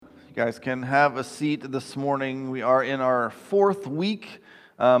You guys can have a seat this morning. We are in our fourth week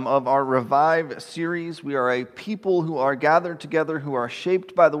of our Revive series. We are a people who are gathered together, who are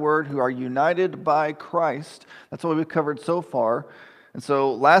shaped by the Word, who are united by Christ. That's what we've covered so far. And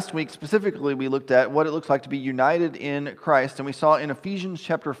so last week specifically, we looked at what it looks like to be united in Christ. And we saw in Ephesians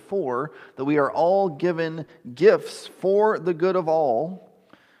chapter 4 that we are all given gifts for the good of all.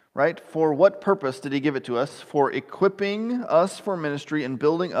 Right? For what purpose did he give it to us? For equipping us for ministry and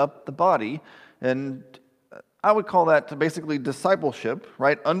building up the body. And I would call that basically discipleship,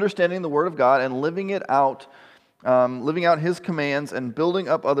 right? Understanding the Word of God and living it out, living out his commands and building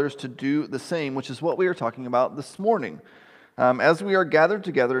up others to do the same, which is what we are talking about this morning. As we are gathered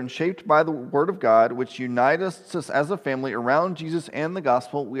together and shaped by the Word of God, which unites us as a family around Jesus and the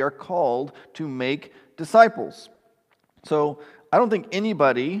gospel, we are called to make disciples. So I don't think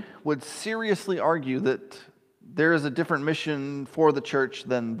anybody would seriously argue that there is a different mission for the church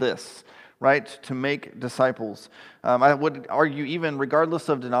than this, right? To make disciples. I would argue even regardless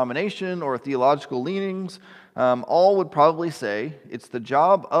of denomination or theological leanings, all would probably say it's the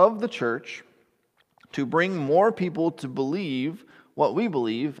job of the church to bring more people to believe what we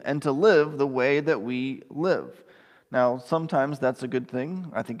believe and to live the way that we live. Now, sometimes that's a good thing.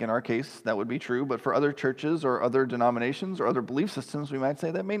 I think in our case that would be true, but for other churches or other denominations or other belief systems, we might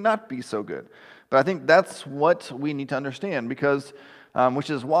say that may not be so good. But I think that's what we need to understand, because which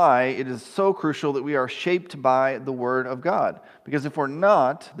is why it is so crucial that we are shaped by the Word of God. Because if we're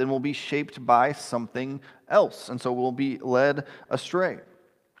not, then we'll be shaped by something else, and so we'll be led astray.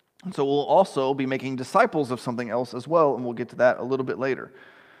 And so we'll also be making disciples of something else as well, and we'll get to that a little bit later.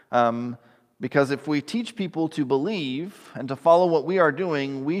 Because if we teach people to believe and to follow what we are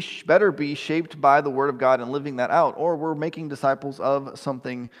doing, we better be shaped by the Word of God and living that out, or we're making disciples of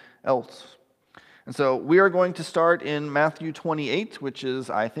something else. And so we are going to start in Matthew 28, which is,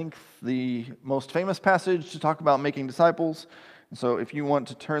 I think, the most famous passage to talk about making disciples. And so if you want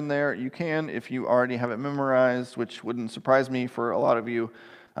to turn there, you can. If you already have it memorized, which wouldn't surprise me for a lot of you,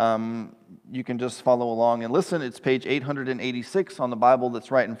 you can just follow along and listen. It's page 886 on the Bible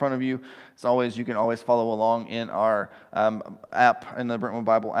that's right in front of you. As always, you can always follow along in our app, in the Brentwood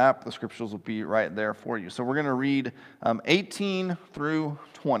Bible app. The scriptures will be right there for you. So we're going to read 18 through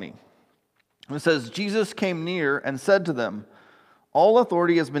 20. And it says, Jesus came near and said to them, "All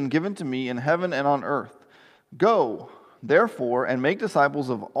authority has been given to me in heaven and on earth. Go, therefore, and make disciples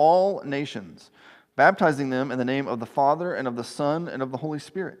of all nations, baptizing them in the name of the Father and of the Son and of the Holy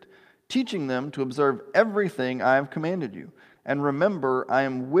Spirit, teaching them to observe everything I have commanded you. And remember, I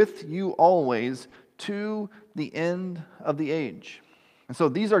am with you always to the end of the age." And so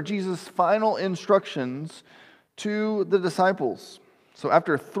these are Jesus' final instructions to the disciples. So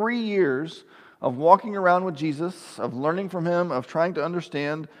after 3 years of walking around with Jesus, of learning from him, of trying to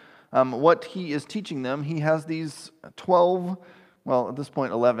understand what he is teaching them, he has these 12, well, at this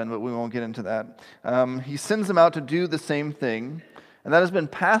point 11, but we won't get into that. He sends them out to do the same thing, and that has been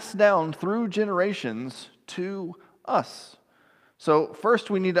passed down through generations to us. So first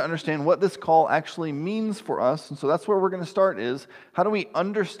we need to understand what this call actually means for us, and so that's where we're going to start is, how do we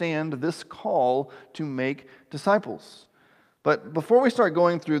understand this call to make disciples? But before we start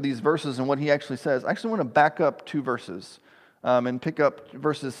going through these verses and what he actually says, I actually want to back up 2 verses and pick up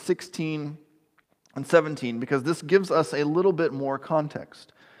verses 16 and 17, because this gives us a little bit more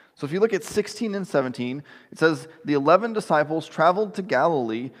context. So if you look at 16 and 17, it says, "The 11 disciples traveled to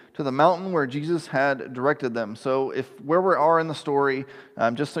Galilee, to the mountain where Jesus had directed them." So where we are in the story,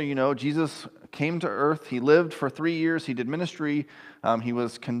 just so you know, Jesus came to earth. He lived for 3 years. He did ministry. He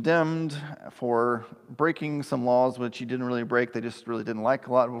was condemned for breaking some laws, which he didn't really break. They just really didn't like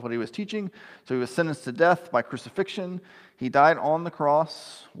a lot of what he was teaching. So he was sentenced to death by crucifixion. He died on the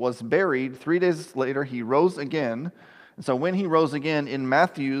cross, was buried. 3 days later, he rose again. And so when he rose again, in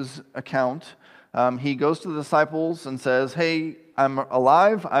Matthew's account, he goes to the disciples and says, "Hey, I'm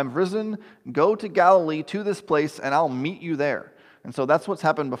alive, I'm risen. Go to Galilee, to this place, and I'll meet you there." And so that's what's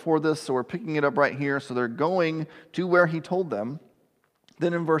happened before this. So we're picking it up right here. So they're going to where he told them.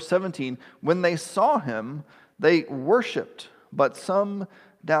 Then in verse 17, when they saw him, they worshiped, but some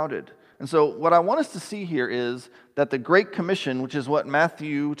doubted. And so what I want us to see here is that the Great Commission, which is what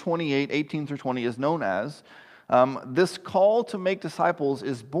Matthew 28, 18 through 20 is known as, this call to make disciples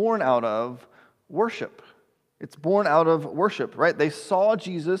is born out of worship. It's born out of worship, right? They saw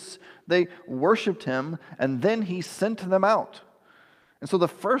Jesus, they worshiped him, and then he sent them out. And so the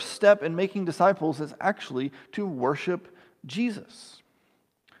first step in making disciples is actually to worship Jesus,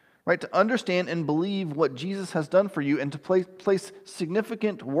 right? To understand and believe what Jesus has done for you and to place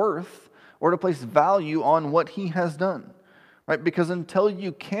significant worth or to place value on what he has done, right? Because until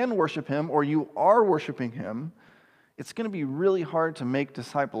you can worship him or you are worshiping him, it's going to be really hard to make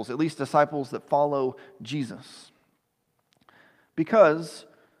disciples, at least disciples that follow Jesus. Because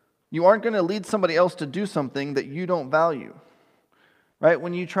you aren't going to lead somebody else to do something that you don't value, right?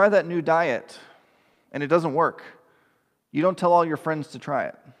 When you try that new diet and it doesn't work, you don't tell all your friends to try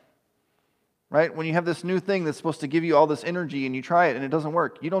it, right? When you have this new thing that's supposed to give you all this energy and you try it and it doesn't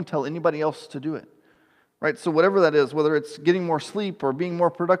work, you don't tell anybody else to do it, right? So whatever that is, whether it's getting more sleep or being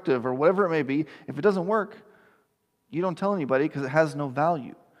more productive or whatever it may be, if it doesn't work, you don't tell anybody because it has no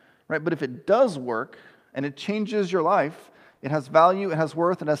value, right? But if it does work and it changes your life, it has value, it has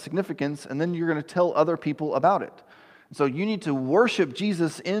worth, it has significance, and then you're going to tell other people about it. So you need to worship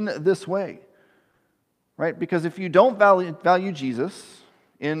Jesus in this way, right? Because if you don't value Jesus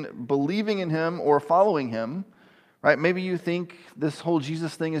in believing in him or following him, right? Maybe you think this whole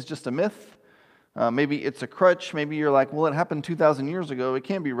Jesus thing is just a myth. Maybe it's a crutch. Maybe you're like, well, it happened 2,000 years ago. It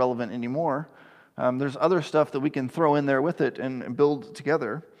can't be relevant anymore. There's other stuff that we can throw in there with it and build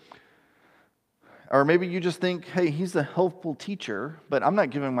together. Or maybe you just think, hey, he's a helpful teacher, but I'm not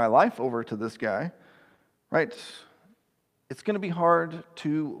giving my life over to this guy, right? It's going to be hard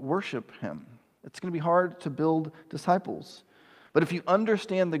to worship him. It's going to be hard to build disciples. But if you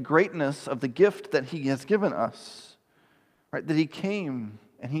understand the greatness of the gift that he has given us, right, that he came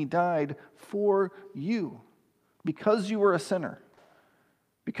and he died for you because you were a sinner,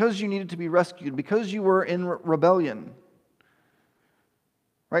 because you needed to be rescued, because you were in rebellion,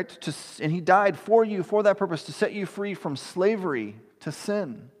 right? And he died for you for that purpose, to set you free from slavery to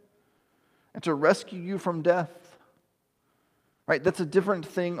sin and to rescue you from death. Right? That's a different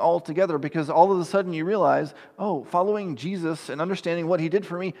thing altogether, because all of a sudden you realize, oh, following Jesus and understanding what he did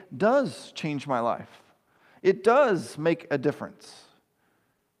for me does change my life. It does make a difference.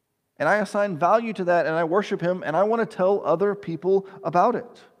 And I assign value to that, and I worship him, and I want to tell other people about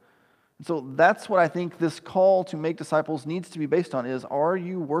it. So that's what I think this call to make disciples needs to be based on is, are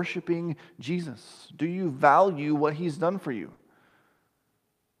you worshiping Jesus? Do you value what he's done for you?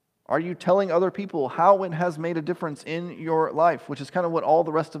 Are you telling other people how it has made a difference in your life, which is kind of what all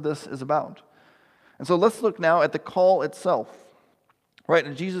the rest of this is about? And so let's look now at the call itself. Right,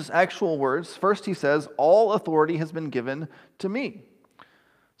 in Jesus' actual words, first he says, all authority has been given to me.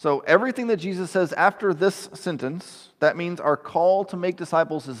 So everything that Jesus says after this sentence, that means our call to make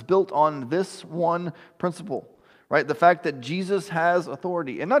disciples is built on this one principle, right? The fact that Jesus has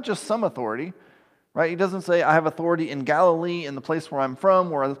authority, and not just some authority, right? He doesn't say, I have authority in Galilee, in the place where I'm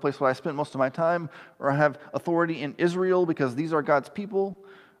from, or the place where I spent most of my time, or I have authority in Israel because these are God's people,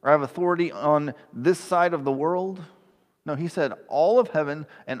 or I have authority on this side of the world. No, he said, all of heaven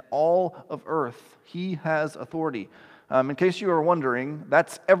and all of earth, he has authority. In case you are wondering,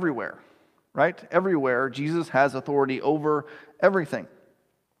 that's everywhere, right? Everywhere, Jesus has authority over everything.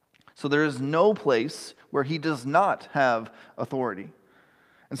 So there is no place where he does not have authority.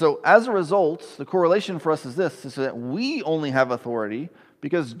 And so as a result, the correlation for us is this, is that we only have authority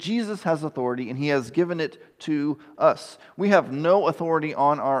because Jesus has authority and he has given it to us. We have no authority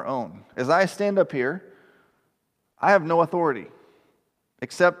on our own. As I stand up here, I have no authority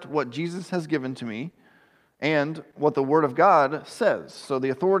except what Jesus has given to me and what the Word of God says. So the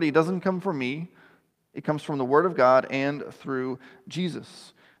authority doesn't come from me, it comes from the Word of God and through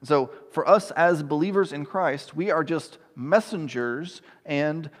Jesus. So for us as believers in Christ, we are just messengers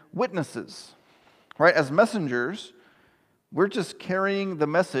and witnesses, right? As messengers, we're just carrying the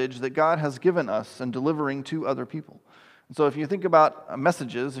message that God has given us and delivering to other people. So if you think about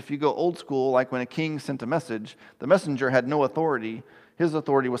messages, if you go old school, like when a king sent a message, the messenger had no authority. His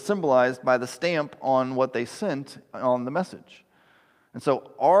authority was symbolized by the stamp on what they sent on the message. And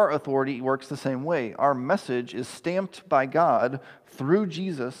so our authority works the same way. Our message is stamped by God through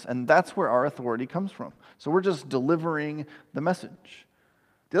Jesus, and that's where our authority comes from. So we're just delivering the message.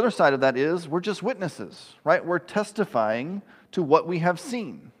 The other side of that is we're just witnesses, right? We're testifying to what we have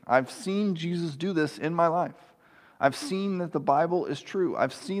seen. I've seen Jesus do this in my life. I've seen that the Bible is true.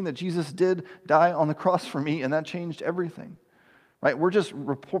 I've seen that Jesus did die on the cross for me, and that changed everything. Right? We're just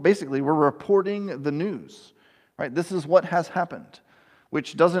we're reporting the news. Right? This is what has happened,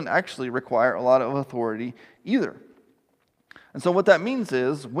 which doesn't actually require a lot of authority either. And so what that means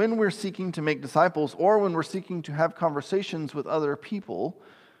is when we're seeking to make disciples or when we're seeking to have conversations with other people,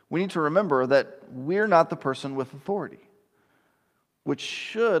 we need to remember that we're not the person with authority, which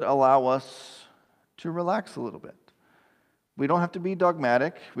should allow us to relax a little bit. We don't have to be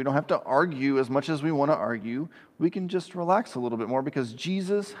dogmatic. We don't have to argue as much as we want to argue. We can just relax a little bit more because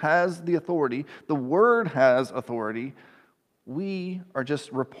Jesus has the authority. The Word has authority. We are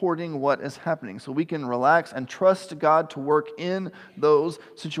just reporting what is happening so we can relax and trust God to work in those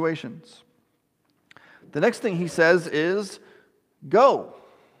situations. The next thing he says is go,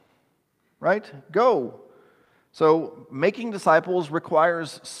 right? Go. So making disciples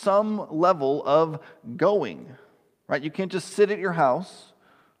requires some level of going, right? You can't just sit at your house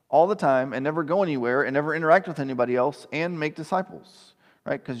all the time and never go anywhere and never interact with anybody else and make disciples,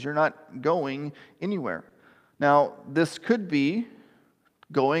 right? Because you're not going anywhere. Now, this could be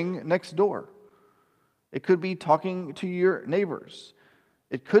going next door. It could be talking to your neighbors.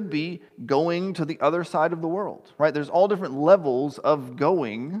 It could be going to the other side of the world, right? There's all different levels of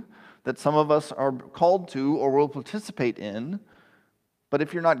going that some of us are called to or will participate in. But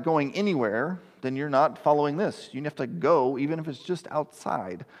if you're not going anywhere, then you're not following this. You have to go, even if it's just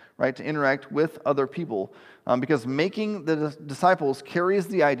outside, right, to interact with other people. Because making the disciples carries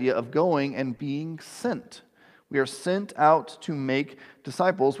the idea of going and being sent. We are sent out to make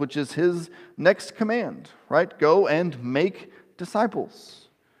disciples, which is his next command, right? Go and make disciples.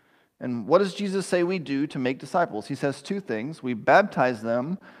 And what does Jesus say we do to make disciples? He says two things. We baptize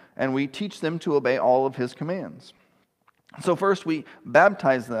them and we teach them to obey all of his commands. So first we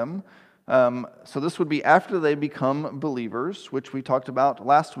baptize them. So this would be after they become believers, which we talked about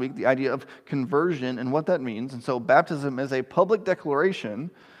last week, the idea of conversion and what that means. And so baptism is a public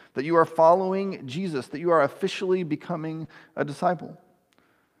declaration that you are following Jesus, that you are officially becoming a disciple.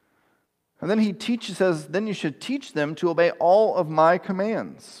 And then he says, then you should teach them to obey all of my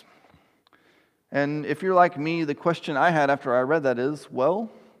commands. And if you're like me, the question I had after I read that is, well,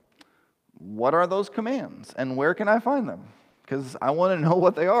 what are those commands and where can I find them? Because I want to know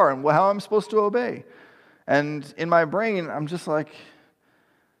what they are and how I'm supposed to obey. And in my brain, I'm just like,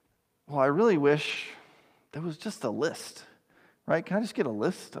 well, I really wish there was just a list. Right? Can I just get a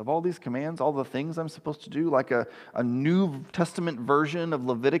list of all these commands, all the things I'm supposed to do, like a New Testament version of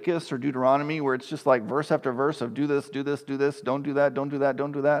Leviticus or Deuteronomy, where it's just like verse after verse of do this, do this, do this, don't do that, don't do that,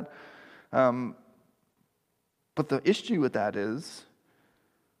 don't do that. But the issue with that is,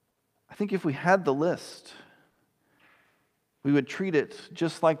 I think if we had the list, we would treat it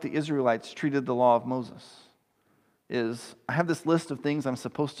just like the Israelites treated the law of Moses. I have this list of things I'm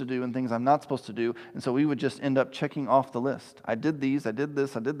supposed to do and things I'm not supposed to do, and so we would just end up checking off the list. I did these, I did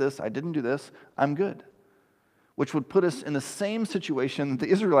this, I did this, I didn't do this, I'm good. Which would put us in the same situation the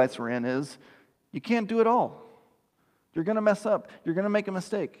Israelites were in is, you can't do it all. You're going to mess up. You're going to make a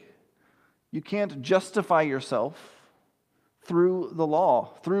mistake. You can't justify yourself through the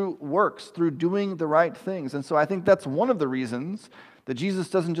law, through works, through doing the right things. And so I think that's one of the reasons that Jesus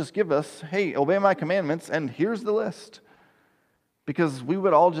doesn't just give us, hey, obey my commandments, and here's the list. Because we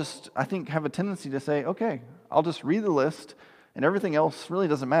would all just, I think, have a tendency to say, okay, I'll just read the list, and everything else really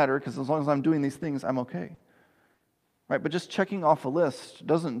doesn't matter, because as long as I'm doing these things, I'm okay. Right? But just checking off a list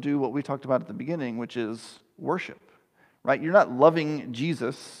doesn't do what we talked about at the beginning, which is worship. Right? You're not loving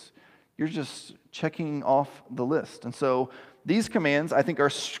Jesus, you're just checking off the list. And so these commands, I think,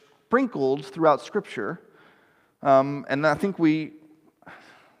 are sprinkled throughout Scripture, and I think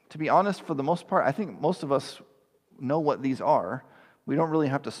to be honest, for the most part, I think most of us know what these are. We don't really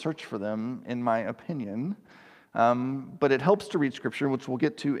have to search for them, in my opinion. But it helps to read Scripture, which we'll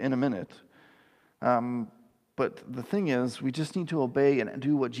get to in a minute. But the thing is, we just need to obey and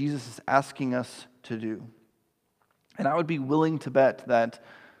do what Jesus is asking us to do. And I would be willing to bet that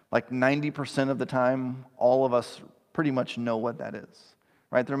like 90% of the time, all of us pretty much know what that is.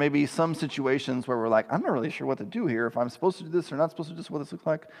 Right? There may be some situations where we're like, I'm not really sure what to do here, if I'm supposed to do this or not supposed to do this, what this looks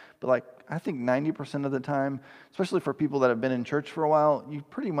like. But like, I think 90% of the time, especially for people that have been in church for a while, you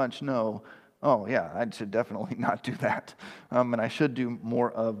pretty much know, oh yeah, I should definitely not do that. And I should do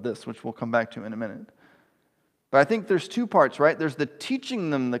more of this, which we'll come back to in a minute. But I think there's two parts, right? There's the teaching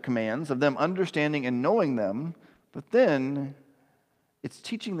them the commands, of them understanding and knowing them, but then it's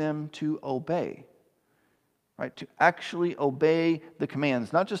teaching them to obey. Right, to actually obey the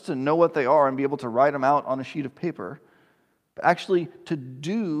commands, not just to know what they are and be able to write them out on a sheet of paper, but actually to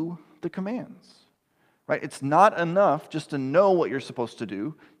do the commands. Right? It's not enough just to know what you're supposed to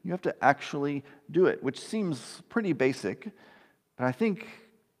do. You have to actually do it, which seems pretty basic, but I think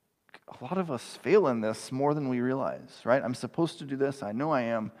a lot of us fail in this more than we realize. Right? I'm supposed to do this. I know I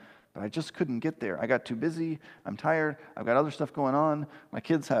am. But I just couldn't get there. I got too busy. I'm tired. I've got other stuff going on. My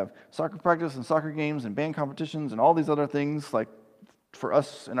kids have soccer practice and soccer games and band competitions and all these other things. Like for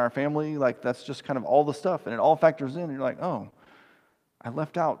us in our family, like that's just kind of all the stuff. And it all factors in. And you're like, oh, I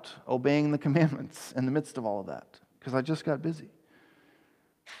left out obeying the commandments in the midst of all of that because I just got busy.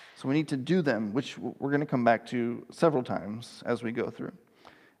 So we need to do them, which we're going to come back to several times as we go through.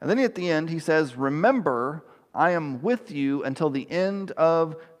 And then at the end, he says, remember I am with you until the end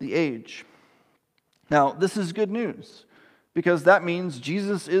of the age. Now, this is good news because that means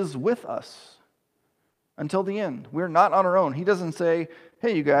Jesus is with us until the end. We're not on our own. He doesn't say,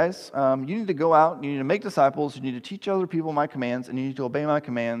 hey, you guys, you need to go out, you need to make disciples, you need to teach other people my commands, and you need to obey my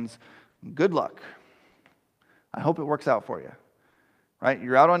commands. Good luck. I hope it works out for you. Right?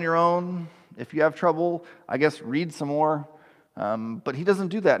 You're out on your own. If you have trouble, I guess read some more. But he doesn't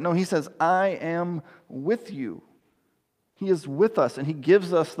do that. No, he says, I am with you. He is with us, and he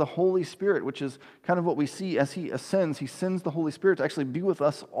gives us the Holy Spirit, which is kind of what we see as he ascends. He sends the Holy Spirit to actually be with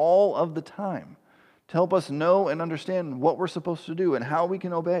us all of the time, to help us know and understand what we're supposed to do and how we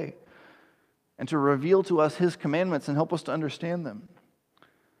can obey, and to reveal to us his commandments and help us to understand them.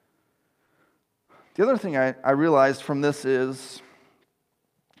 The other thing I realized from this is,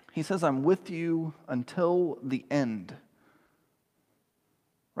 he says, I'm with you until the end.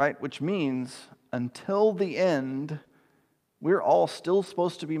 Right? Which means, until the end, we're all still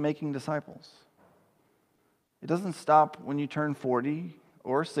supposed to be making disciples. It doesn't stop when you turn 40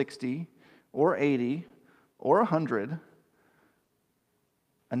 or 60 or 80 or 100.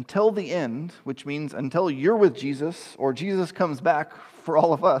 Until the end, which means until you're with Jesus or Jesus comes back for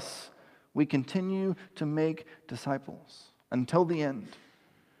all of us, we continue to make disciples until the end.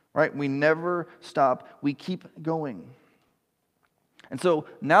 Right? We never stop. We keep going. And so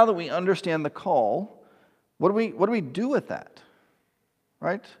now that we understand the call, what do we do with that?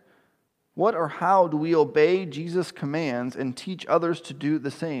 Right? What or how do we obey Jesus' commands and teach others to do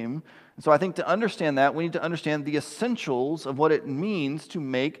the same? And so I think to understand that, we need to understand the essentials of what it means to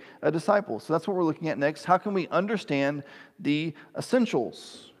make a disciple. So that's what we're looking at next. How can we understand the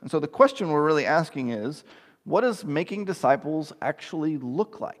essentials? And so the question we're really asking is, what does making disciples actually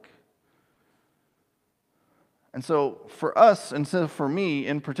look like? And so for us, and so for me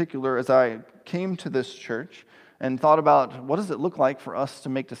in particular, as I came to this church and thought about what does it look like for us to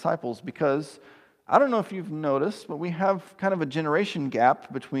make disciples, because I don't know if you've noticed, but we have kind of a generation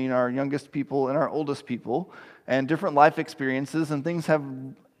gap between our youngest people and our oldest people, and different life experiences, and things have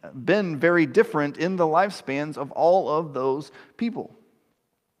been very different in the lifespans of all of those people.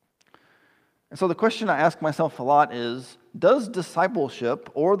 And so the question I ask myself a lot is, does discipleship,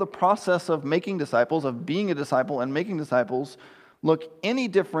 or the process of making disciples, of being a disciple and making disciples, look any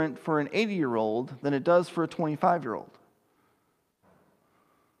different for an 80-year-old than it does for a 25-year-old?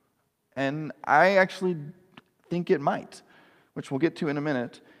 And I actually think it might, which we'll get to in a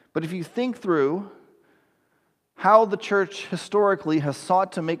minute. But if you think through how the church historically has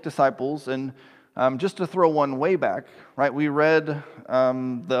sought to make disciples, and just to throw one way back, right? We read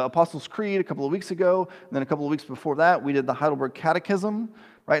the Apostles' Creed a couple of weeks ago, and then a couple of weeks before that, we did the Heidelberg Catechism,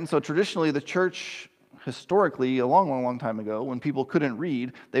 right? And so traditionally, the church, historically, a long, long, long time ago, when people couldn't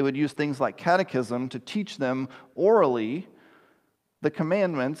read, they would use things like catechism to teach them orally the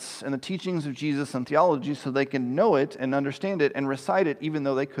commandments and the teachings of Jesus and theology so they can know it and understand it and recite it even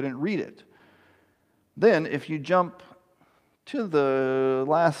though they couldn't read it. Then, if you jump to the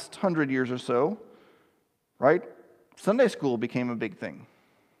last 100 years or so, right, Sunday school became a big thing.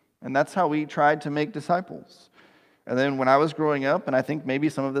 And that's how we tried to make disciples. And then when I was growing up, and I think maybe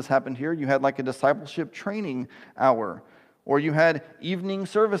some of this happened here, you had like a discipleship training hour, or you had evening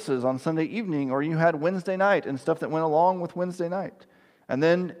services on Sunday evening, or you had Wednesday night and stuff that went along with Wednesday night. And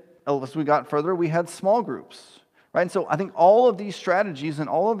then as we got further, we had small groups. Right? And so I think all of these strategies and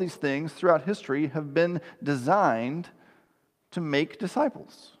all of these things throughout history have been designed to make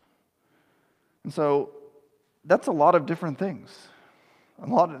disciples. And so that's a lot of different things. A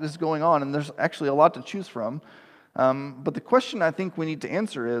lot is going on, and there's actually a lot to choose from. But the question I think we need to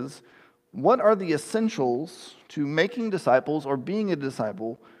answer is, what are the essentials to making disciples or being a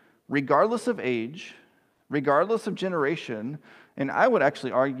disciple, regardless of age, regardless of generation, and I would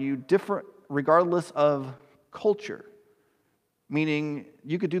actually argue different regardless of culture? Meaning,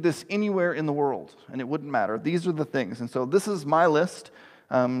 you could do this anywhere in the world, and it wouldn't matter. These are the things. And so this is my list.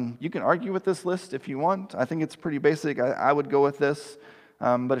 You can argue with this list if you want. I think it's pretty basic. I would go with this.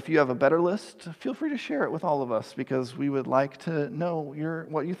 But if you have a better list, feel free to share it with all of us, because we would like to know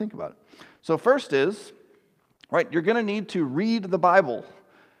what you think about it. So first is, right, you're going to need to read the Bible.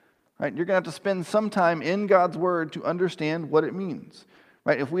 Right? You're going to have to spend some time in God's Word to understand what it means.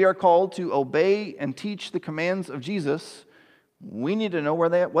 Right? If we are called to obey and teach the commands of Jesus, we need to know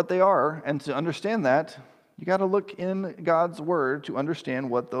what they are, and to understand that, you got to look in God's Word to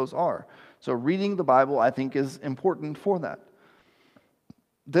understand what those are. So reading the Bible, I think, is important for that.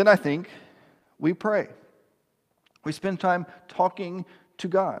 Then I think we pray. We spend time talking to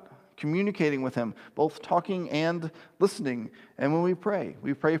God. communicating with him, both talking and listening. And when we pray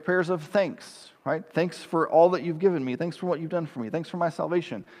prayers of thanks, right? Thanks for all that you've given me. Thanks for what you've done for me. Thanks for my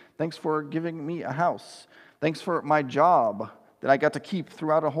salvation. Thanks for giving me a house. Thanks for my job that I got to keep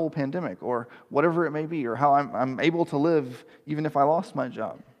throughout a whole pandemic, or whatever it may be, or how I'm able to live even if I lost my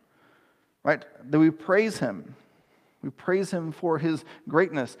job, right? That we praise him. We praise him for his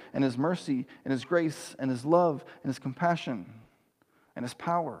greatness and his mercy and his grace and his love and his compassion and his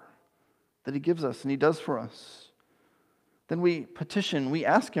power that he gives us and he does for us. Then we petition, we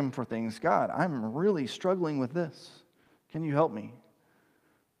ask him for things. God, I'm really struggling with this. Can you help me?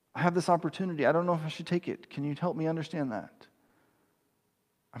 I have this opportunity. I don't know if I should take it. Can you help me understand that?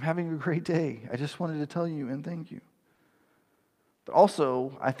 I'm having a great day. I just wanted to tell you and thank you. But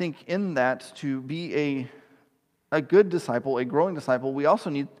also, I think in that, to be a good disciple, a growing disciple, we also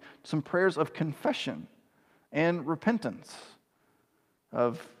need some prayers of confession and repentance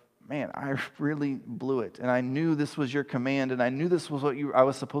of, man, I really blew it, and I knew this was your command, and I knew this was what I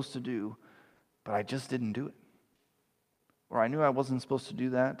was supposed to do, but I just didn't do it. Or I knew I wasn't supposed to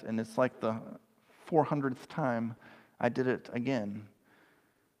do that, and it's like the 400th time I did it again,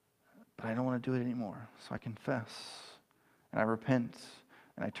 but I don't want to do it anymore. So I confess, and I repent,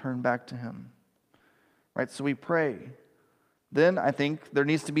 and I turn back to him. Right, so we pray. Then I think there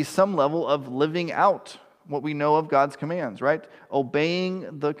needs to be some level of living out what we know of God's commands, right?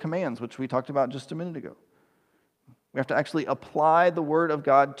 Obeying the commands, which we talked about just a minute ago. We have to actually apply the word of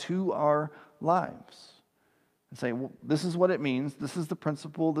God to our lives and say, well, this is what it means, this is the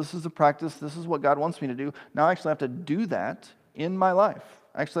principle, this is the practice, this is what God wants me to do. Now I actually have to do that in my life.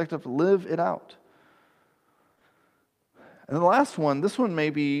 I actually have to live it out. And the last one, this one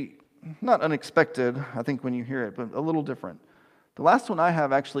may be not unexpected, I think, when you hear it, but a little different. The last one I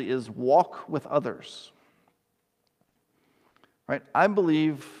have actually is walk with others. Right? I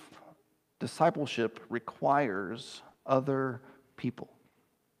believe discipleship requires other people.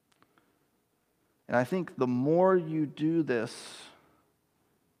 And I think the more you do this,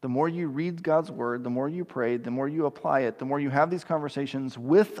 the more you read God's word, the more you pray, the more you apply it, the more you have these conversations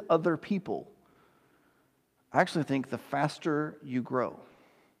with other people, I actually think the faster you grow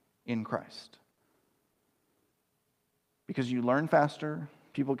in Christ. Because you learn faster,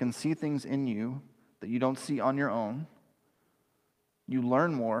 people can see things in you that you don't see on your own. You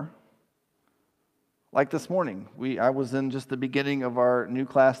learn more. Like this morning, I was in just the beginning of our new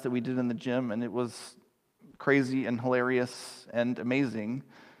class that we did in the gym, and it was crazy and hilarious and amazing.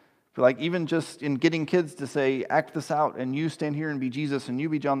 But like even just in getting kids to say, act this out, and you stand here and be Jesus, and you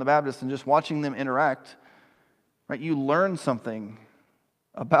be John the Baptist, and just watching them interact, right? You learn something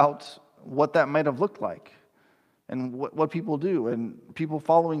about what that might have looked like and what people do and people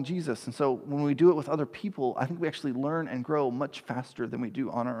following Jesus. And so when we do it with other people, I think we actually learn and grow much faster than we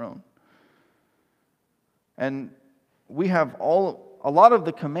do on our own. And we have a lot of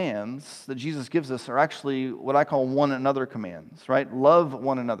the commands that Jesus gives us are actually what I call one another commands, right? Love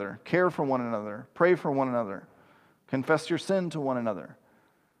one another, care for one another, pray for one another, confess your sin to one another.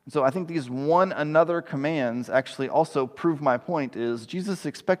 So I think these one another commands actually also prove my point is Jesus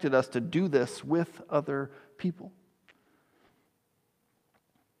expected us to do this with other people.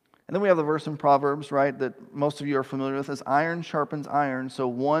 And then we have the verse in Proverbs, right, that most of you are familiar with, as iron sharpens iron, so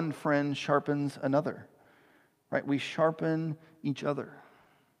one friend sharpens another, right? We sharpen each other.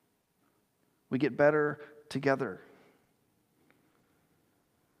 We get better together.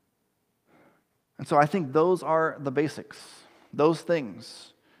 And so I think those are the basics, those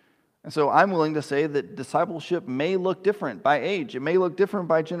things. And so I'm willing to say that discipleship may look different by age. It may look different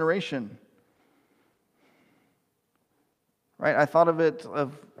by generation. Right? I thought of it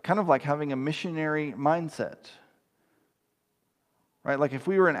of kind of like having a missionary mindset. Right? Like if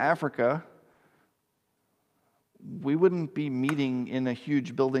we were in Africa, we wouldn't be meeting in a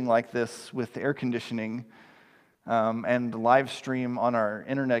huge building like this with air conditioning and live stream on our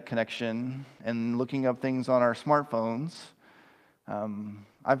internet connection and looking up things on our smartphones.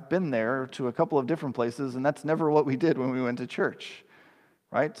 I've been there to a couple of different places, and that's never what we did when we went to church,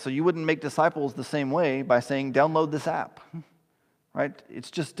 right? So you wouldn't make disciples the same way by saying, download this app, right?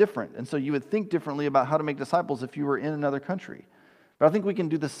 It's just different. And so you would think differently about how to make disciples if you were in another country. But I think we can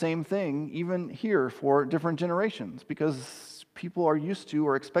do the same thing even here for different generations because people are used to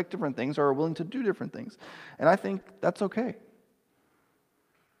or expect different things or are willing to do different things. And I think that's okay.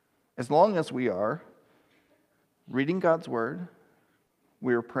 As long as we are reading God's word,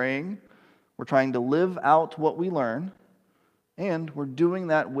 we're praying, we're trying to live out what we learn, and we're doing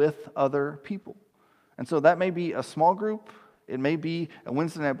that with other people. And so that may be a small group, it may be a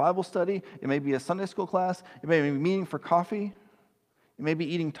Wednesday night Bible study, it may be a Sunday school class, it may be a meeting for coffee, It may be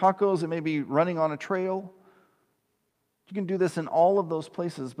eating tacos. It may be running on a trail. You can do this in all of those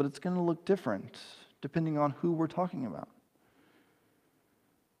places, but it's going to look different depending on who we're talking about.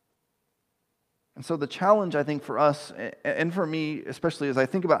 And so the challenge, I think, for us, and for me especially, as I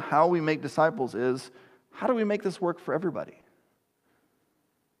think about how we make disciples is, how do we make this work for everybody?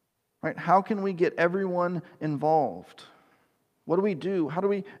 Right? How can we get everyone involved? What do we do? How do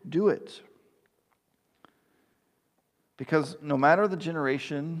we do it? Because no matter the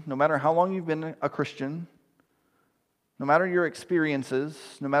generation, no matter how long you've been a Christian, no matter your experiences,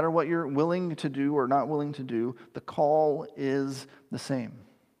 no matter what you're willing to do or not willing to do, the call is the same: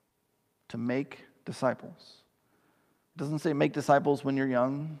 to make disciples. It doesn't say make disciples when you're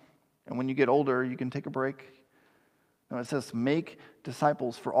young, and when you get older, you can take a break. No, it says make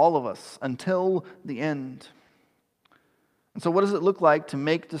disciples for all of us until the end. And so what does it look like to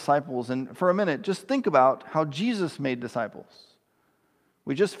make disciples? And for a minute, just think about how Jesus made disciples.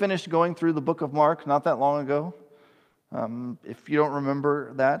 We just finished going through the book of Mark not that long ago. If you don't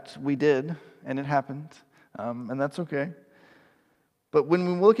remember that, we did, and it happened, and that's okay. But when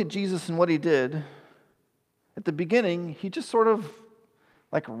we look at Jesus and what he did, at the beginning, he just sort of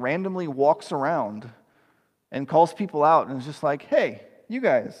like randomly walks around and calls people out and is just like, hey, you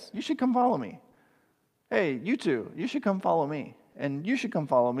guys, you should come follow me. Hey, you two, you should come follow me. And you should come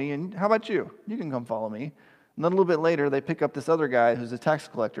follow me. And how about you? You can come follow me. And then a little bit later, they pick up this other guy who's a tax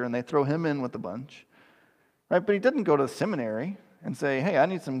collector and they throw him in with a bunch. Right? But he didn't go to the seminary and say, hey, I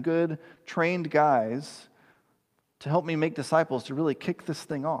need some good trained guys to help me make disciples to really kick this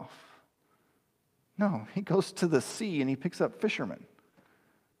thing off. No, he goes to the sea and he picks up fishermen.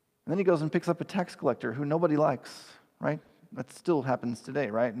 And then he goes and picks up a tax collector who nobody likes, right? That still happens today,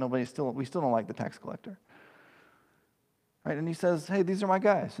 right? We still don't like the tax collector. Right? And he says, hey, these are my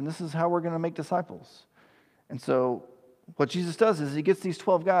guys, and this is how we're going to make disciples. And so what Jesus does is he gets these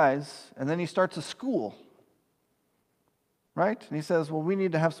 12 guys, and then he starts a school. Right? And he says, well, we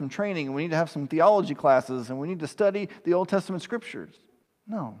need to have some training, and we need to have some theology classes, and we need to study the Old Testament scriptures.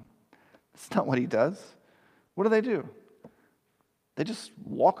 No, that's not what he does. What do? They just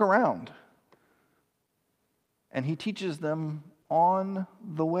walk around. And he teaches them on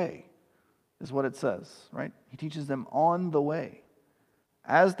the way, is what it says, right? He teaches them on the way.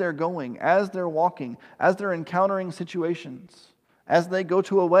 As they're going, as they're walking, as they're encountering situations, as they go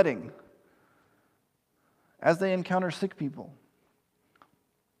to a wedding, as they encounter sick people,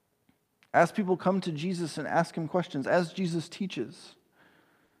 as people come to Jesus and ask him questions, as Jesus teaches.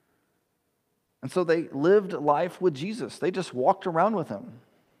 And so they lived life with Jesus. They just walked around with him.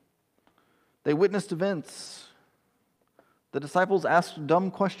 They witnessed events. The disciples asked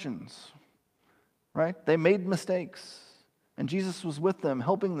dumb questions, right? They made mistakes. And Jesus was with them,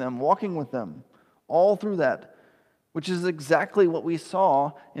 helping them, walking with them, all through that. Which is exactly what we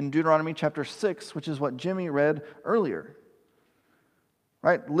saw in Deuteronomy chapter 6, which is what Jimmy read earlier.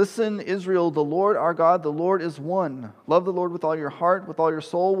 Right? Listen, Israel, the Lord our God, the Lord is one. Love the Lord with all your heart, with all your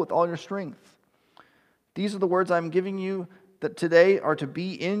soul, with all your strength. These are the words I'm giving you that today are to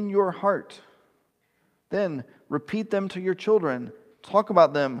be in your heart. Then repeat them to your children. Talk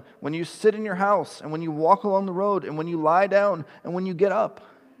about them when you sit in your house and when you walk along the road and when you lie down and when you get up.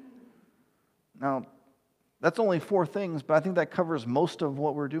 Now, that's only 4 things, but I think that covers most of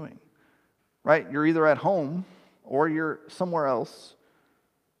what we're doing, right? You're either at home or you're somewhere else.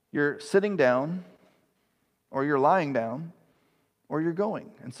 You're sitting down or you're lying down or you're going.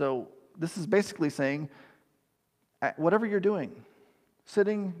 And so this is basically saying, whatever you're doing,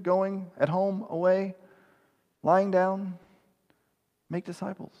 sitting, going, at home, away, lying down, make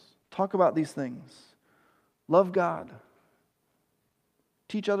disciples. Talk about these things. Love God.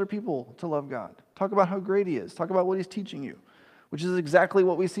 Teach other people to love God. Talk about how great he is. Talk about what he's teaching you, which is exactly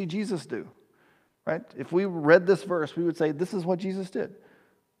what we see Jesus do, right? If we read this verse, we would say this is what Jesus did.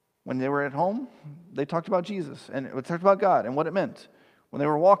 When they were at home, they talked about Jesus, and it talked about God and what it meant. When they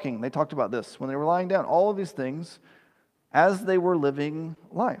were walking, they talked about this. When they were lying down, all of these things as they were living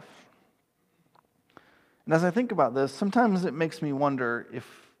life. And as I think about this, sometimes it makes me wonder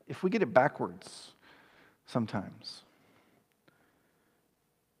if we get it backwards sometimes.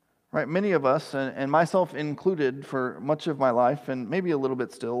 Right, many of us, and myself included for much of my life, and maybe a little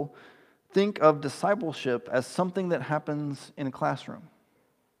bit still, think of discipleship as something that happens in a classroom.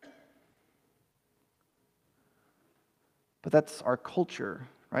 But that's our culture,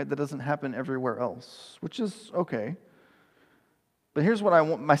 right? That doesn't happen everywhere else, which is okay. But here's what I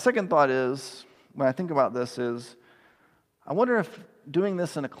want. My second thought is, when I think about this, is I wonder if doing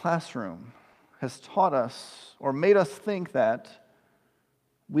this in a classroom has taught us or made us think that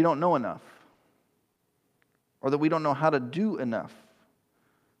we don't know enough, or that we don't know how to do enough,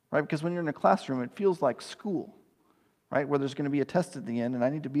 right? Because when you're in a classroom, it feels like school, right? Where there's going to be a test at the end, and I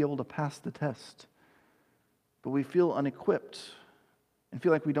need to be able to pass the test. But we feel unequipped and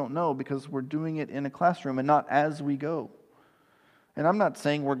feel like we don't know because we're doing it in a classroom and not as we go. And I'm not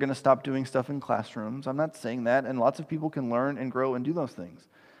saying we're going to stop doing stuff in classrooms. I'm not saying that, and lots of people can learn and grow and do those things.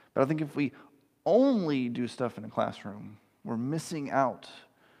 But I think if we only do stuff in a classroom, we're missing out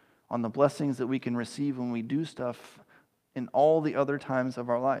on the blessings that we can receive when we do stuff in all the other times of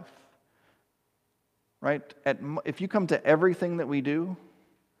our life. Right? If you come to everything that we do,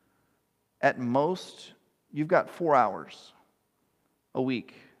 at most, you've got 4 hours a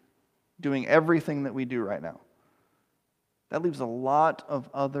week doing everything that we do right now. That leaves a lot of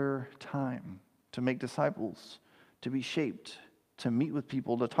other time to make disciples, to be shaped, to meet with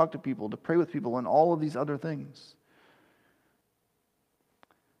people, to talk to people, to pray with people, and all of these other things.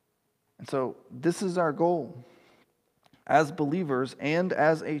 And so this is our goal as believers and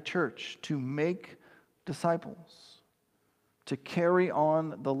as a church, to make disciples, to carry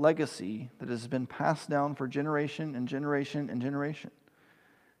on the legacy that has been passed down for generation and generation and generation,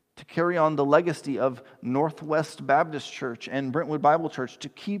 to carry on the legacy of Northwest Baptist Church and Brentwood Bible Church, to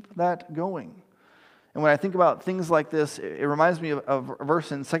keep that going. And when I think about things like this, it reminds me of a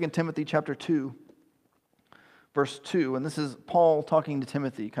verse in 2 Timothy chapter 2, verse 2, and this is Paul talking to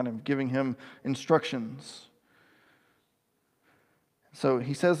Timothy, kind of giving him instructions. So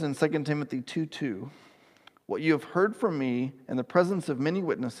he says in 2 Timothy 2:2, "What you have heard from me in the presence of many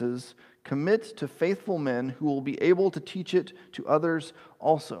witnesses, commit to faithful men who will be able to teach it to others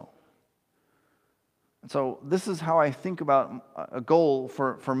also." And so this is how I think about a goal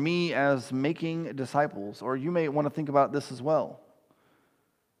for me as making disciples, or you may want to think about this as well.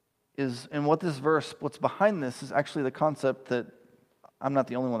 And what this verse, what's behind this is actually the concept that I'm not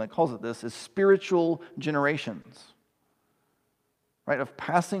the only one that calls it this, is spiritual generations. Right? Of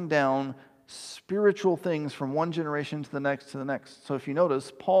passing down spiritual things from one generation to the next to the next. So if you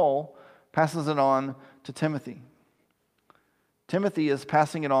notice, Paul passes it on to Timothy. Timothy is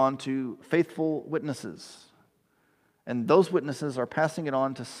passing it on to faithful witnesses. And those witnesses are passing it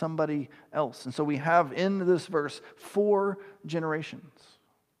on to somebody else. And so we have in this verse 4 generations.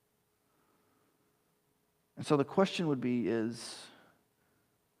 And so the question would be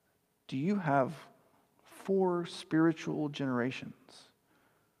do you have 4 spiritual generations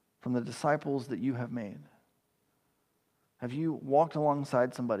from the disciples that you have made? Have you walked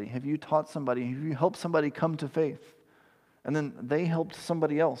alongside somebody? Have you taught somebody? Have you helped somebody come to faith? And then they helped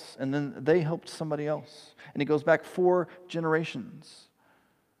somebody else. And then they helped somebody else. And it goes back 4 generations.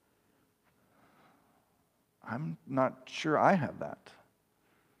 I'm not sure I have that.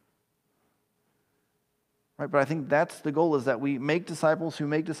 Right? But I think that's the goal, is that we make disciples who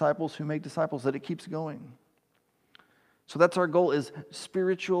make disciples who make disciples, that it keeps going. So that's our goal, is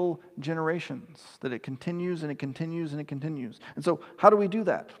spiritual generations, that it continues and it continues and it continues. And so how do we do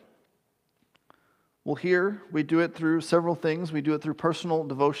that? Well, here we do it through several things. We do it through personal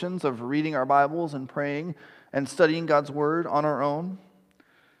devotions of reading our Bibles and praying and studying God's Word on our own.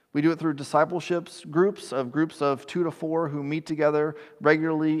 We do it through discipleships, groups of 2 to 4 who meet together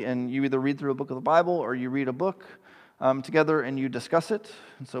regularly, and you either read through a book of the Bible or you read a book together and you discuss it.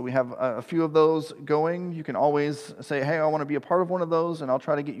 And so we have a few of those going. You can always say, hey, I want to be a part of one of those, and I'll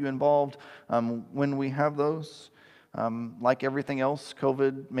try to get you involved when we have those. Like everything else,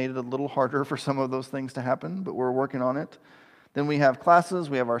 COVID made it a little harder for some of those things to happen, but we're working on it. Then we have classes.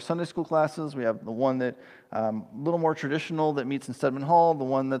 We have our Sunday school classes. We have the one that a little more traditional that meets in Stedman Hall, the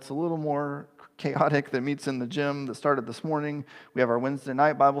one that's a little more chaotic that meets in the gym that started this morning. We have our Wednesday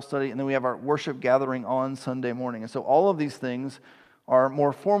night Bible study, and then we have our worship gathering on Sunday morning. And so all of these things are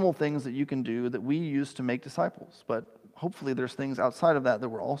more formal things that you can do that we use to make disciples, but hopefully there's things outside of that that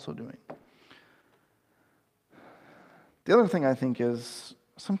we're also doing. The other thing I think is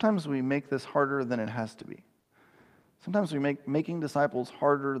sometimes we make this harder than it has to be. Sometimes we make making disciples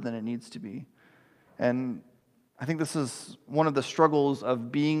harder than it needs to be. And I think this is one of the struggles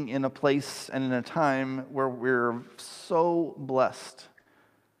of being in a place and in a time where we're so blessed.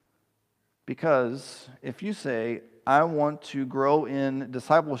 Because if you say, I want to grow in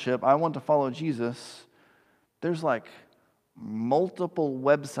discipleship, I want to follow Jesus, there's like multiple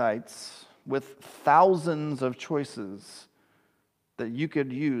websites with thousands of choices that you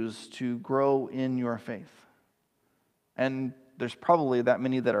could use to grow in your faith. And there's probably that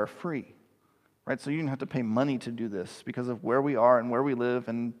many that are free, right? So you don't have to pay money to do this because of where we are and where we live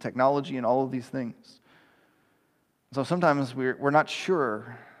and technology and all of these things. So sometimes we're not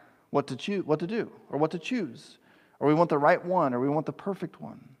sure what to do, or what to choose, or we want the right one, or we want the perfect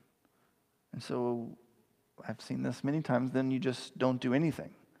one. And so I've seen this many times. Then you just don't do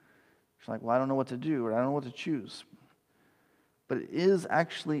anything. You're like, well, I don't know what to do, or I don't know what to choose. But it is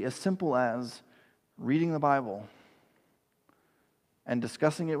actually as simple as reading the Bible and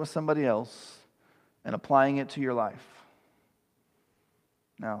discussing it with somebody else and applying it to your life.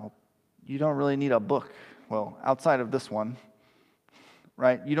 Now, you don't really need a book, well, outside of this one,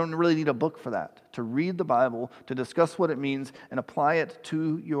 right? You don't really need a book for that, to read the Bible, to discuss what it means, and apply it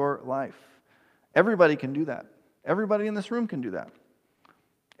to your life. Everybody can do that. Everybody in this room can do that.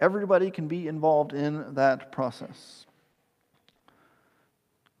 Everybody can be involved in that process.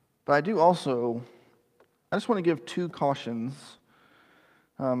 But I just want to give two cautions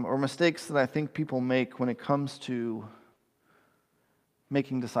or mistakes that I think people make when it comes to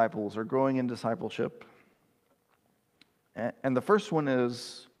making disciples or growing in discipleship. And the first one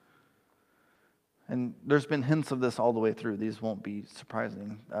is, and there's been hints of this all the way through, these won't be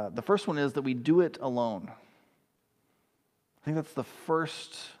surprising. The first one is that we do it alone. I think that's the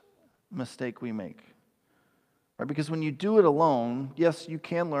first mistake we make. Right? Because when you do it alone, yes, you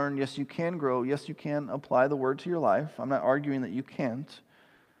can learn, yes, you can grow, yes, you can apply the word to your life. I'm not arguing that you can't.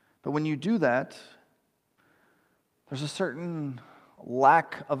 But when you do that, there's a certain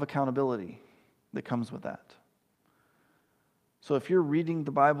lack of accountability that comes with that. So if you're reading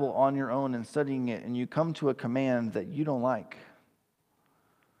the Bible on your own and studying it, and you come to a command that you don't like,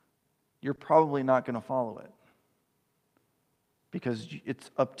 you're probably not going to follow it. Because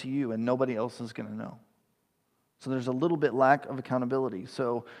it's up to you and nobody else is going to know. So there's a little bit lack of accountability.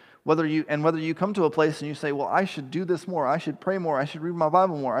 So whether you come to a place and you say, well, I should do this more, I should pray more, I should read my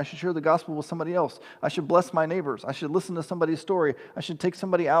Bible more, I should share the gospel with somebody else, I should bless my neighbors, I should listen to somebody's story, I should take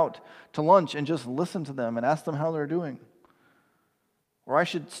somebody out to lunch and just listen to them and ask them how they're doing. Or I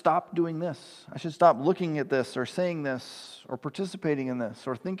should stop doing this, I should stop looking at this or saying this or participating in this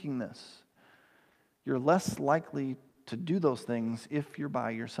or thinking this. You're less likely to do those things if you're by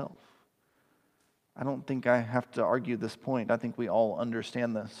yourself. I don't think I have to argue this point. I think we all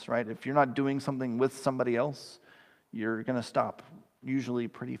understand this, right? If you're not doing something with somebody else, you're going to stop, usually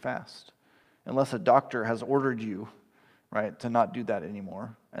pretty fast. Unless a doctor has ordered you, right, to not do that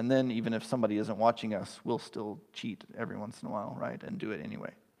anymore. And then even if somebody isn't watching us, we'll still cheat every once in a while, right, and do it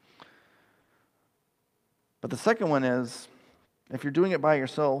anyway. But the second one is, if you're doing it by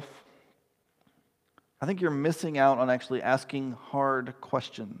yourself, I think you're missing out on actually asking hard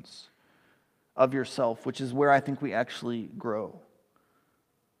questions of yourself, which is where I think we actually grow.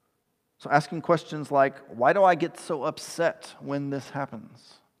 So asking questions like, why do I get so upset when this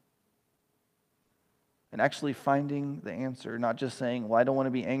happens? And actually finding the answer, not just saying, well, I don't want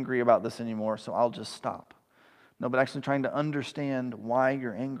to be angry about this anymore, so I'll just stop. No, but actually trying to understand why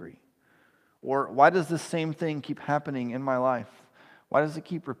you're angry. Or why does this same thing keep happening in my life? Why does it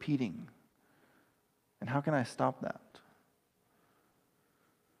keep repeating? And how can I stop that?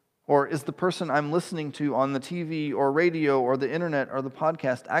 Or is the person I'm listening to on the TV or radio or the internet or the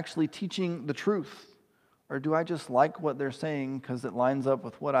podcast actually teaching the truth? Or do I just like what they're saying because it lines up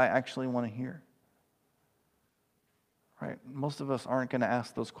with what I actually want to hear? Right? Most of us aren't going to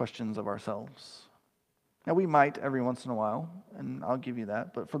ask those questions of ourselves. Now, we might every once in a while, and I'll give you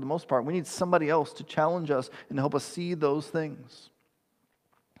that. But for the most part, we need somebody else to challenge us and help us see those things.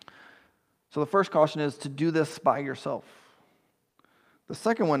 So the first caution is to do this by yourself. The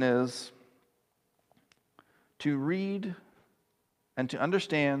second one is to read and to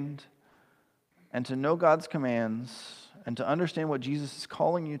understand and to know God's commands and to understand what Jesus is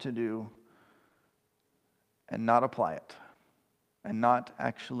calling you to do and not apply it and not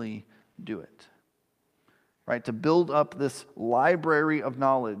actually do it. Right? To build up this library of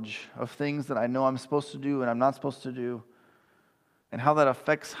knowledge of things that I know I'm supposed to do and I'm not supposed to do, and how that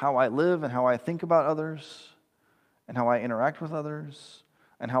affects how I live and how I think about others and how I interact with others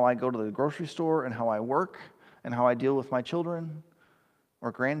and how I go to the grocery store and how I work and how I deal with my children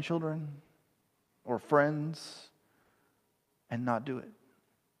or grandchildren or friends and not do it.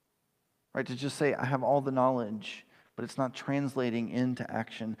 Right? To just say I have all the knowledge, but it's not translating into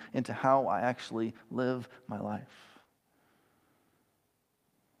action, into how I actually live my life.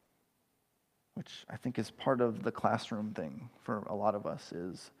 Which I think is part of the classroom thing for a lot of us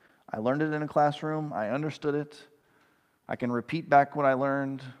is I learned it in a classroom, I understood it, I can repeat back what I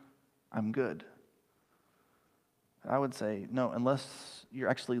learned, I'm good. I would say, no, unless you're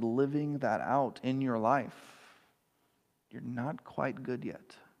actually living that out in your life, you're not quite good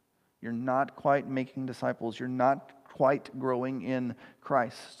yet. You're not quite making disciples. You're not quite growing in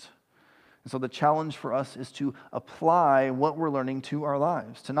Christ. And so the challenge for us is to apply what we're learning to our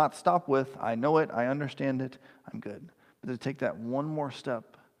lives, to not stop with, I know it, I understand it, I'm good. But to take that one more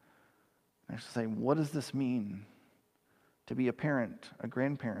step and actually say, what does this mean to be a parent, a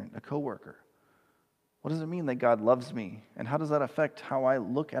grandparent, a coworker? What does it mean that God loves me? And how does that affect how I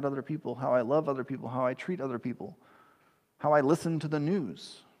look at other people, how I love other people, how I treat other people, how I listen to the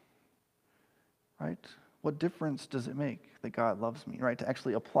news? Right? What difference does it make that God loves me, right? To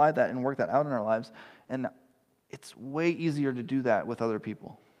actually apply that and work that out in our lives. And it's way easier to do that with other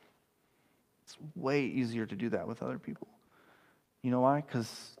people. It's way easier to do that with other people. You know why?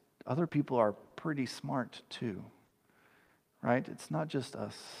 Because other people are pretty smart too, right? It's not just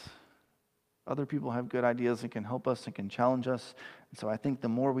us. Other people have good ideas and can help us and can challenge us. And so I think the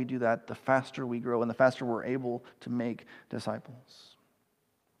more we do that, the faster we grow and the faster we're able to make disciples.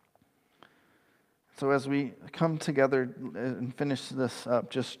 So as we come together and finish this up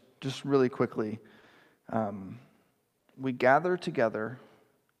just really quickly, we gather together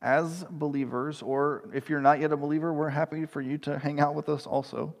as believers, or if you're not yet a believer, we're happy for you to hang out with us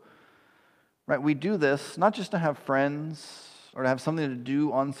also. Right? We do this not just to have friends or to have something to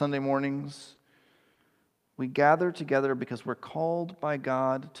do on Sunday mornings. We gather together because we're called by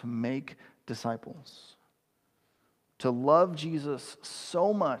God to make disciples, to love Jesus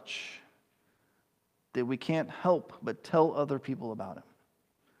so much that we can't help but tell other people about him,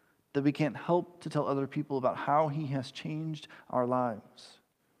 that we can't help to tell other people about how he has changed our lives.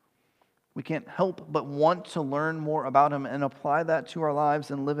 We can't help but want to learn more about him and apply that to our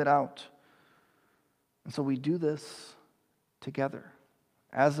lives and live it out. And so we do this together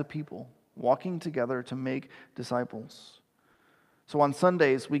as a people, walking together to make disciples. So on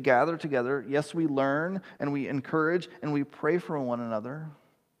Sundays, we gather together. Yes, we learn and we encourage and we pray for one another.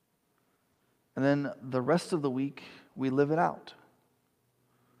 And then the rest of the week, we live it out.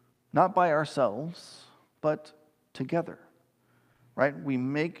 Not by ourselves, but together. Right? We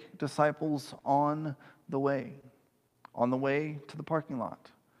make disciples on the way to the parking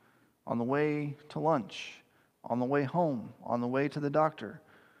lot, on the way to lunch, on the way home, on the way to the doctor,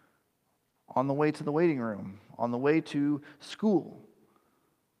 on the way to the waiting room, on the way to school,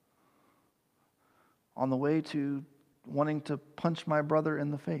 on the way to wanting to punch my brother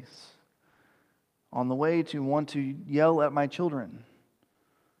in the face, on the way to want to yell at my children,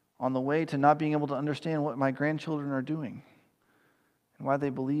 on the way to not being able to understand what my grandchildren are doing, and why they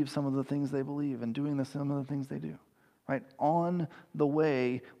believe some of the things they believe, and doing some of the things they do. Right? On the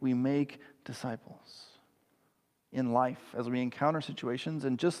way, we make disciples in life as we encounter situations.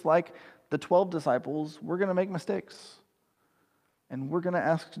 And just like the 12 disciples, we're going to make mistakes. And we're going to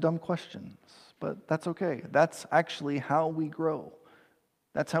ask dumb questions. But that's okay. That's actually how we grow.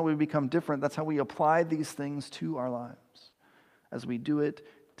 That's how we become different. That's how we apply these things to our lives. As we do it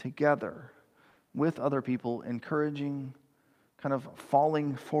together with other people, encouraging, kind of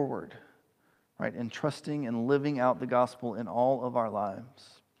falling forward, right, and trusting and living out the gospel in all of our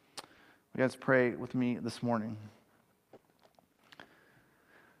lives. You guys pray with me this morning.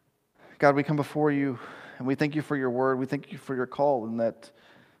 God, we come before you and we thank you for your word. We thank you for your call, and that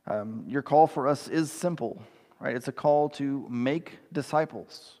your call for us is simple, right? It's a call to make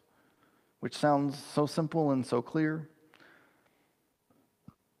disciples, which sounds so simple and so clear.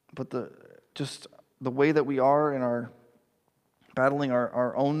 But the way that we are in our battling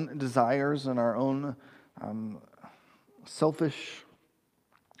our own desires and our own selfish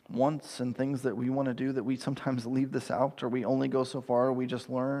wants and things that we want to do, that we sometimes leave this out, or we only go so far, or we just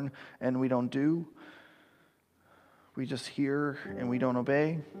learn and we don't do. We just hear and we don't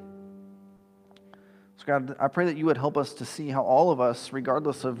obey. So God, I pray that you would help us to see how all of us,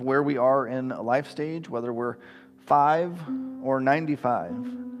 regardless of where we are in a life stage, whether we're 5 or 95,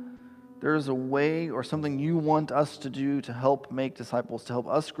 there is a way or something you want us to do to help make disciples, to help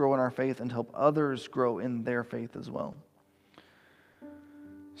us grow in our faith and to help others grow in their faith as well.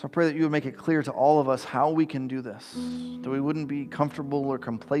 So I pray that you would make it clear to all of us how we can do this, that we wouldn't be comfortable or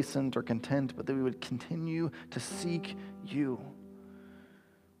complacent or content, but that we would continue to seek you.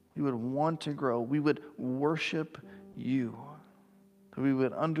 We would want to grow. We would worship you. That we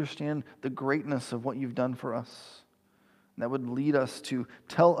would understand the greatness of what you've done for us. And that would lead us to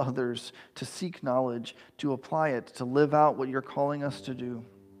tell others, to seek knowledge, to apply it, to live out what you're calling us to do.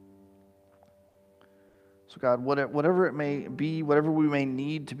 So God, whatever it may be, whatever we may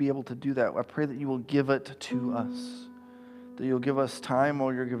need to be able to do that, I pray that you will give it to us. That you'll give us time,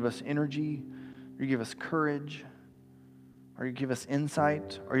 or you'll give us energy, or you give us courage, or you give us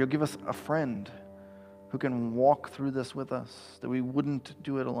insight, or you'll give us a friend who can walk through this with us, that we wouldn't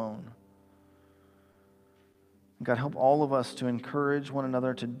do it alone. God, help all of us to encourage one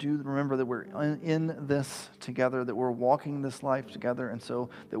another to remember that we're in this together, that we're walking this life together, and so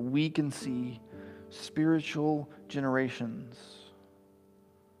that we can see spiritual generations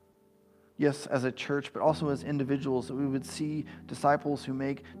yes, as a church, but also as individuals, that we would see disciples who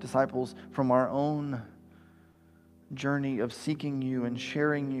make disciples from our own journey of seeking you and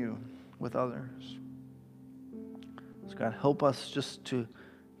sharing you with others. So God, help us just to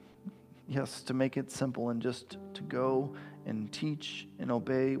make it simple and just to go and teach and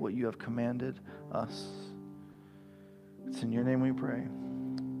obey what you have commanded us. It's in your name we pray.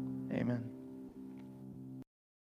 Amen.